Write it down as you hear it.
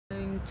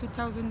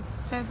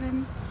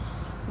2007,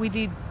 we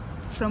did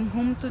From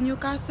Home to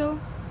Newcastle,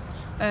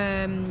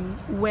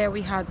 where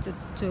we had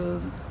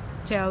to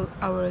tell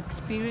our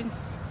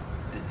experience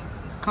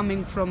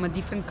coming from a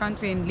different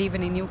country and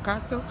living in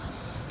Newcastle.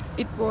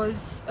 It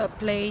was a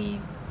play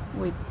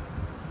with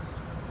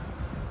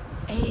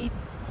eight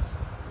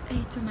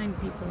to nine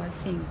people, I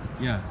think.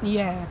 Yeah.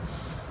 Yeah.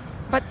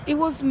 But it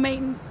was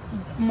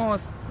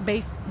most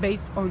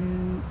based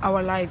on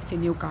our lives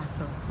in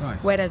Newcastle. Right.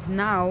 Whereas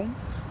now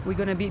we're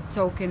gonna be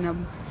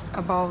talking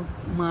about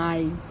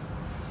my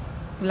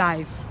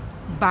life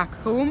back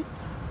home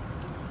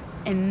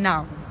and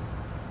now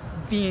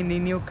being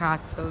in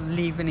Newcastle,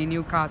 living in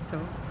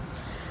Newcastle.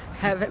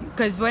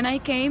 Because when I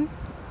came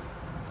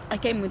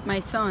with my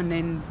son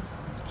and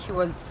he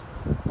was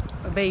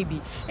a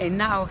baby, and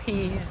now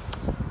he's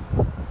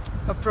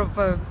a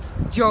proper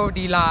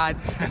Geordie lad,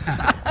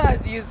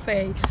 as you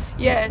say.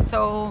 Yeah,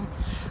 so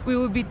we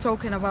will be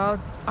talking about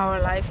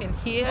our life in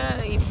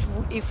here. If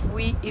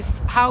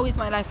how is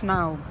my life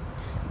now?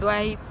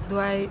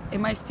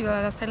 Am I still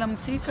an asylum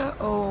seeker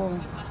or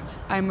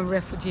I'm a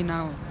refugee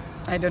now?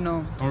 I don't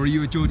know. Or are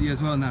you a Geordie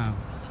as well now?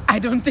 I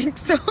don't think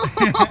so.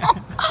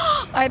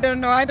 I don't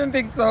know. I don't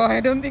think so.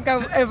 I don't think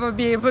I'll ever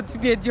be able to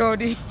be a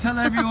Geordie. Tell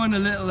everyone a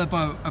little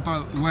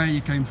about where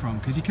you came from,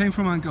 because you came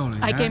from Angola.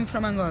 Yeah? I came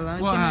from Angola.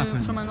 What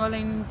happened? From Angola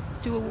in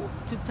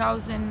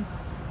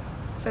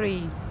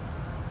 2003.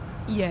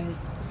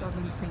 Yes,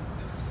 2003.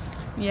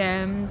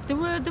 Yeah, there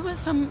were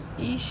some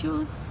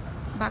issues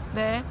back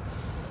there,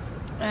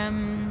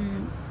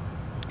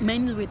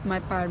 mainly with my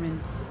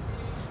parents,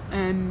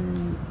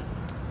 and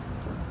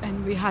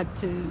we had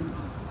to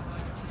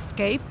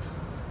escape,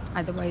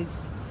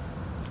 otherwise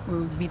we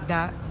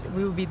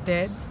will be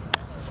dead.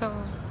 So,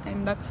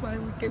 and that's why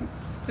we came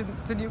to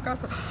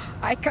Newcastle.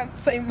 I can't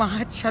say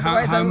much,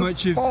 otherwise I will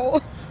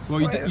spoil.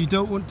 Well, you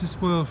don't want to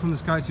spoil from the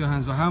sky to your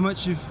hands, but how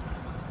much of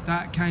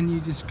that can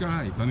you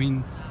describe? I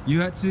mean, you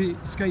had to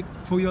escape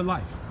for your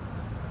life.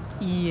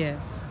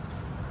 Yes.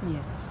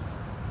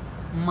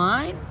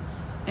 Mine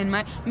and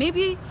my,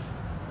 maybe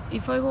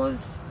if I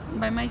was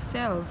by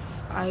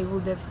myself I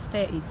would have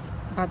stayed,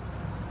 but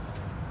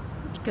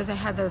because I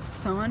had a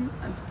son,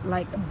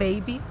 like a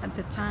baby at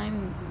the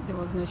time, there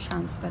was no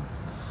chance that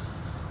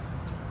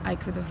I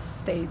could have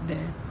stayed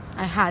there.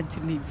 I had to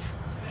leave.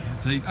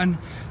 So, and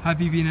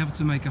have you been able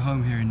to make a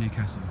home here in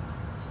Newcastle?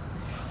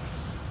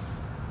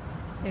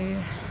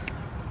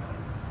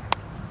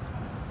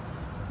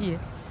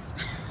 Yes.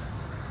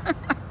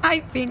 I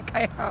think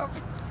I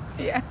have.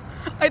 Yeah.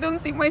 I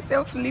don't see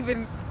myself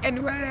living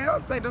anywhere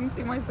else. I don't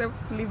see myself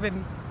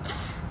living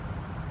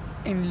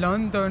in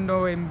London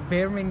or in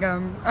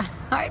Birmingham.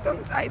 I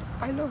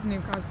love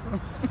Newcastle.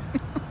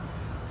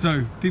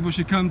 So people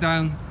should come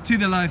down to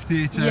the live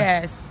theatre.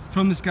 Yes.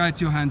 From the sky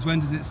to your hands. When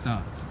does it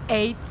start?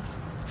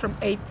 From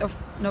 8th of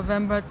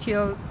November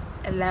till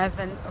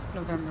 11th of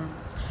November.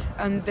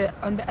 And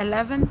on the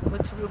 11th,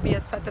 which will be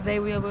a Saturday,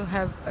 we will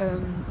have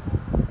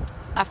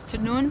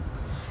afternoon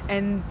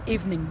and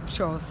evening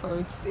show. So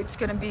it's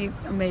gonna be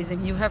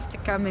amazing. You have to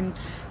come and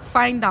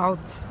find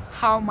out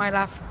how my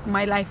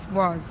life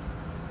was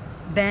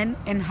then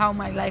and how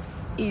my life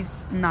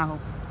is now,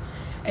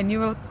 and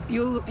you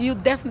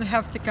definitely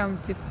have to come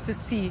to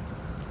see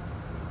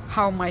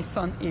how my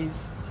son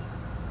is.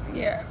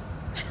 Yeah.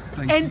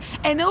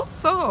 And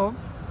also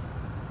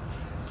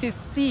to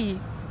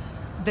see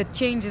the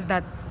changes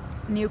that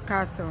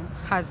Newcastle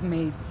has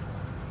made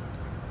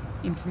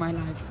into my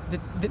life. The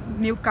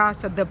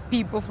Newcastle, the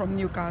people from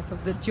Newcastle,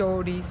 the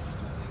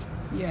Geordies.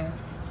 Yeah.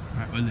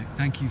 Right, well look,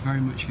 thank you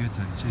very much for your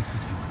time. Cheers for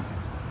speaking to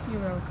us.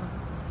 You're welcome.